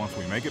guys once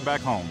we make it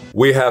back home.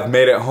 We have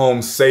made it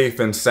home safe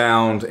and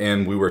sound,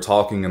 and we were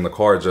talking in the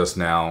car just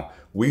now.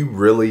 We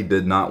really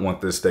did not want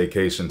this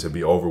staycation to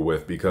be over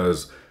with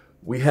because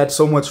we had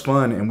so much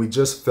fun and we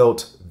just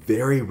felt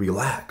very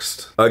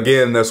relaxed.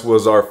 Again, this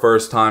was our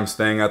first time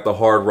staying at the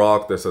Hard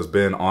Rock. This has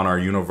been on our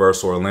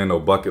Universal Orlando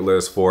bucket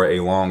list for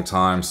a long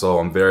time, so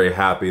I'm very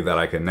happy that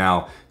I can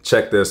now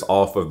check this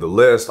off of the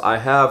list. I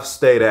have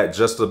stayed at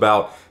just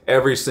about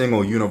every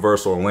single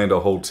Universal Orlando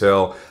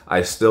hotel.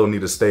 I still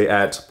need to stay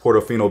at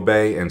Portofino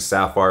Bay and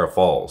Sapphire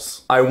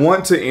Falls. I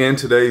want to end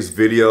today's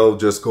video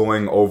just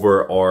going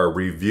over our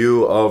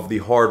review of the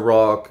Hard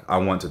Rock. I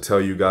want to tell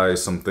you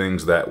guys some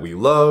things that we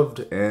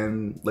loved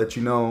and let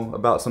you know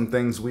about some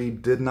things we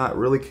did not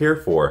really care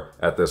for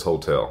at this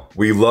hotel.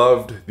 We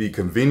loved the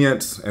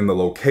convenience and the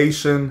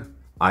location.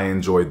 I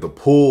enjoyed the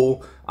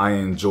pool. I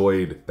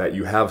enjoyed that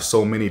you have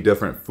so many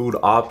different food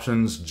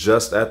options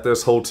just at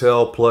this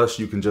hotel. Plus,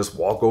 you can just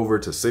walk over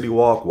to City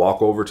Walk,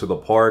 walk over to the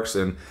parks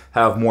and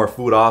have more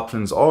food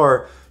options,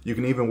 or you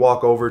can even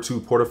walk over to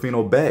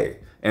Portofino Bay.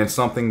 And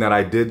something that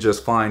I did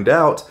just find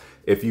out,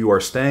 if you are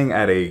staying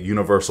at a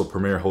Universal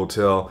Premier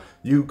Hotel,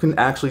 you can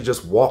actually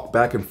just walk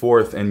back and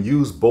forth and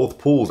use both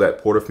pools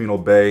at Portofino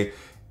Bay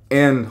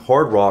and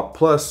Hard Rock.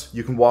 Plus,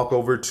 you can walk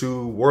over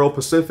to World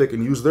Pacific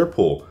and use their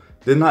pool.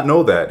 Did not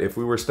know that. If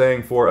we were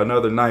staying for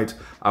another night,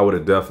 I would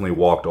have definitely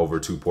walked over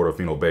to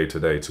Portofino Bay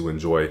today to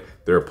enjoy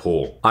their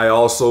pool. I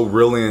also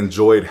really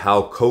enjoyed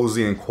how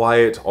cozy and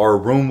quiet our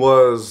room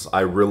was.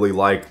 I really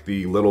liked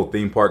the little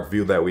theme park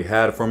view that we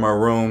had from our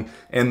room,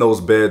 and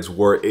those beds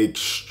were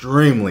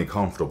extremely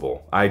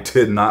comfortable. I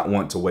did not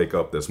want to wake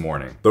up this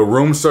morning. The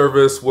room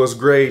service was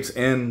great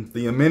and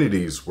the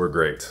amenities were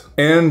great.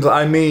 And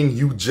I mean,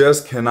 you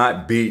just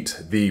cannot beat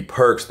the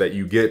perks that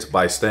you get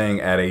by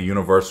staying at a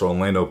Universal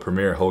Orlando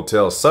Premier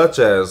Hotel, such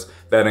as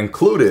that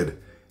included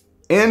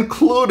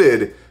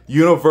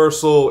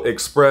Universal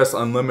Express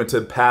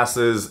Unlimited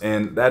passes,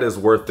 and that is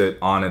worth it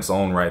on its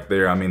own right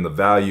there. I mean, the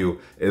value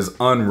is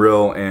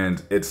unreal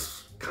and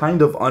it's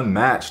kind of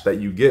unmatched that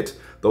you get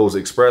those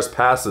express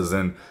passes.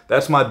 And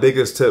that's my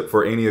biggest tip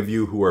for any of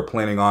you who are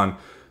planning on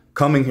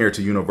coming here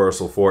to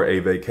Universal for a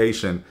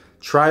vacation.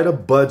 try to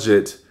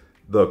budget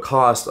the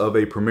cost of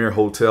a premier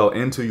hotel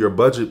into your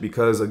budget,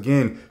 because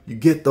again, you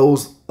get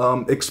those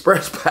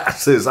express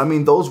passes. I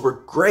mean, those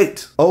were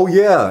great. Oh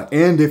yeah,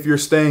 and if you're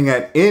staying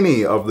at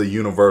any of the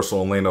Universal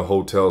Orlando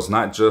hotels,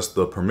 not just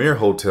the premier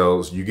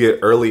hotels, you get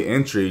early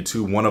entry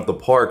to one of the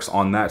parks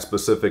on that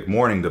specific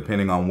morning,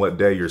 depending on what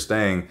day you're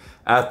staying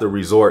at the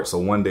resort. So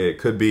one day it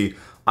could be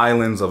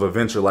Islands of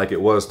Adventure like it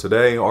was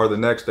today, or the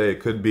next day it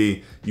could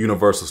be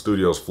Universal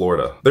Studios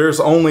Florida. There's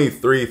only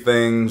 3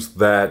 things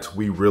that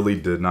we really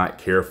did not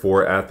care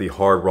for at the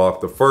Hard Rock.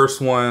 The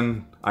first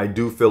one, I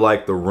do feel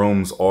like the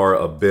rooms are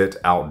a bit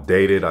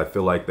outdated. I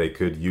feel like they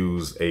could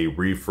use a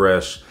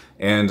refresh,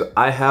 and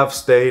I have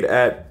stayed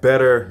at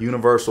better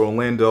Universal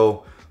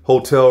Orlando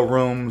hotel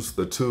rooms.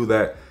 The 2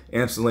 that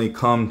instantly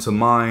come to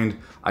mind,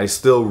 I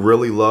still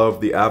really love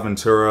the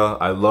Aventura.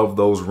 I love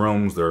those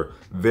rooms. They're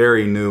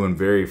very new and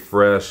very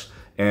fresh.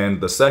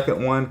 And the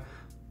second one,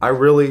 I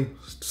really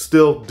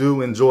still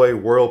do enjoy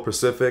World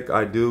Pacific.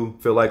 I do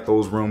feel like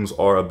those rooms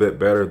are a bit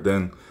better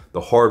than the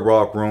Hard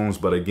Rock rooms,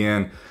 but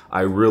again,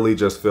 I really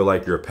just feel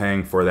like you're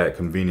paying for that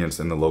convenience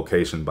in the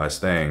location by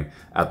staying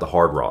at the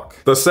Hard Rock.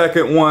 The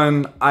second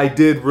one, I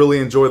did really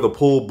enjoy the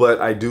pool, but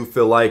I do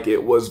feel like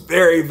it was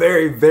very,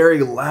 very,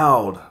 very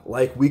loud.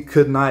 Like we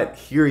could not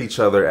hear each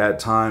other at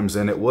times,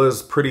 and it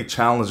was pretty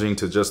challenging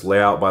to just lay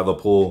out by the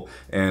pool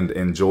and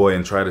enjoy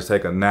and try to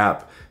take a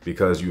nap,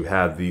 because you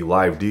had the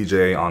live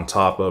DJ on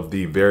top of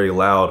the very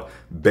loud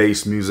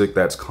bass music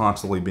that's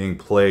constantly being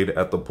played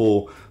at the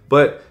pool.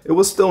 But it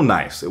was still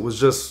nice. It was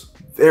just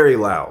very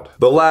loud.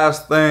 The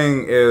last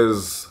thing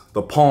is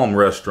the Palm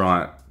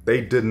restaurant. They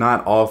did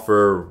not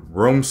offer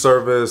room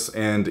service,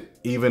 and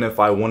even if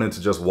I wanted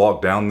to just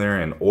walk down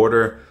there and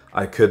order,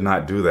 I could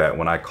not do that.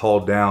 When I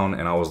called down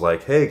and I was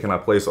like, hey, can I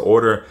place an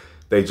order?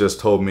 They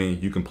just told me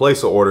you can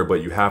place an order,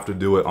 but you have to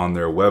do it on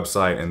their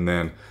website, and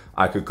then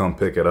I could come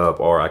pick it up,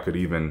 or I could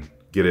even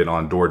get it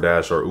on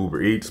DoorDash or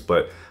Uber Eats,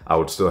 but I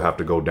would still have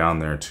to go down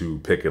there to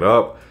pick it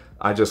up.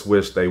 I just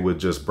wish they would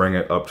just bring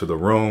it up to the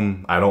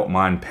room. I don't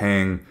mind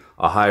paying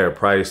a higher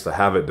price to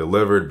have it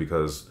delivered,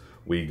 because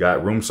we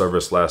got room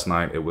service last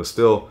night. It was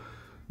still,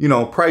 you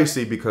know,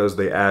 pricey because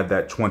they add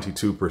that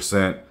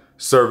 22%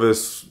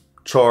 service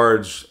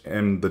charge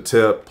and the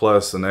tip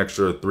plus an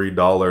extra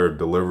 $3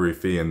 delivery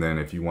fee. And then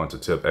if you want to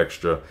tip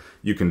extra,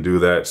 you can do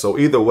that. So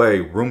either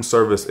way, room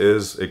service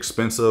is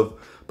expensive,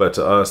 but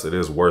to us, it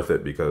is worth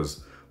it,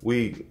 because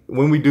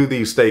when we do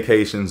these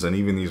staycations and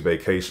even these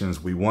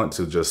vacations, we want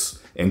to just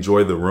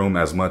enjoy the room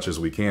as much as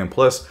we can.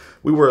 Plus,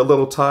 we were a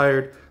little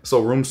tired, so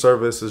room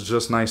service is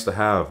just nice to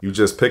have. You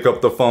just pick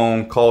up the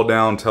phone, call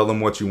down, tell them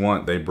what you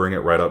want, they bring it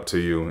right up to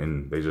you,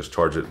 and they just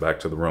charge it back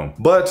to the room.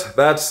 But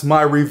that's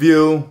my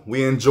review.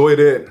 We enjoyed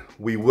it.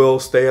 We will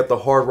stay at the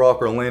Hard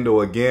Rock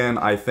Orlando again.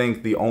 I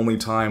think the only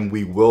time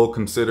we will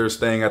consider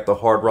staying at the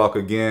Hard Rock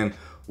again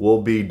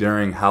will be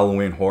during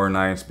Halloween Horror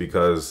Nights,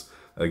 because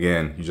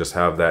again, you just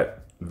have that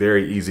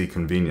very easy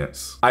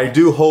convenience. I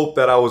do hope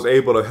that I was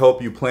able to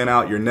help you plan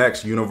out your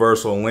next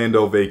Universal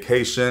Orlando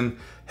vacation.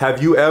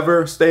 Have you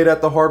ever stayed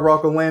at the Hard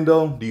Rock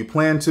Orlando? Do you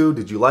plan to?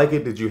 Did you like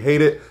it? Did you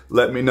hate it?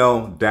 Let me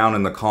know down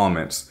in the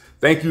comments.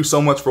 Thank you so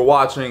much for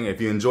watching.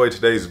 If you enjoyed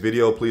today's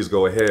video, please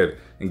go ahead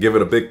and give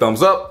it a big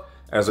thumbs up,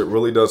 as it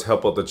really does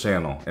help out the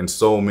channel in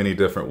so many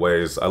different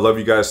ways. I love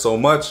you guys so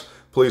much.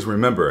 Please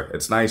remember,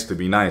 it's nice to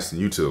be nice in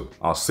YouTube.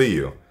 I'll see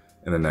you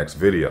in the next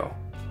video.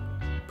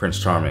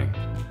 Prince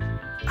Charming.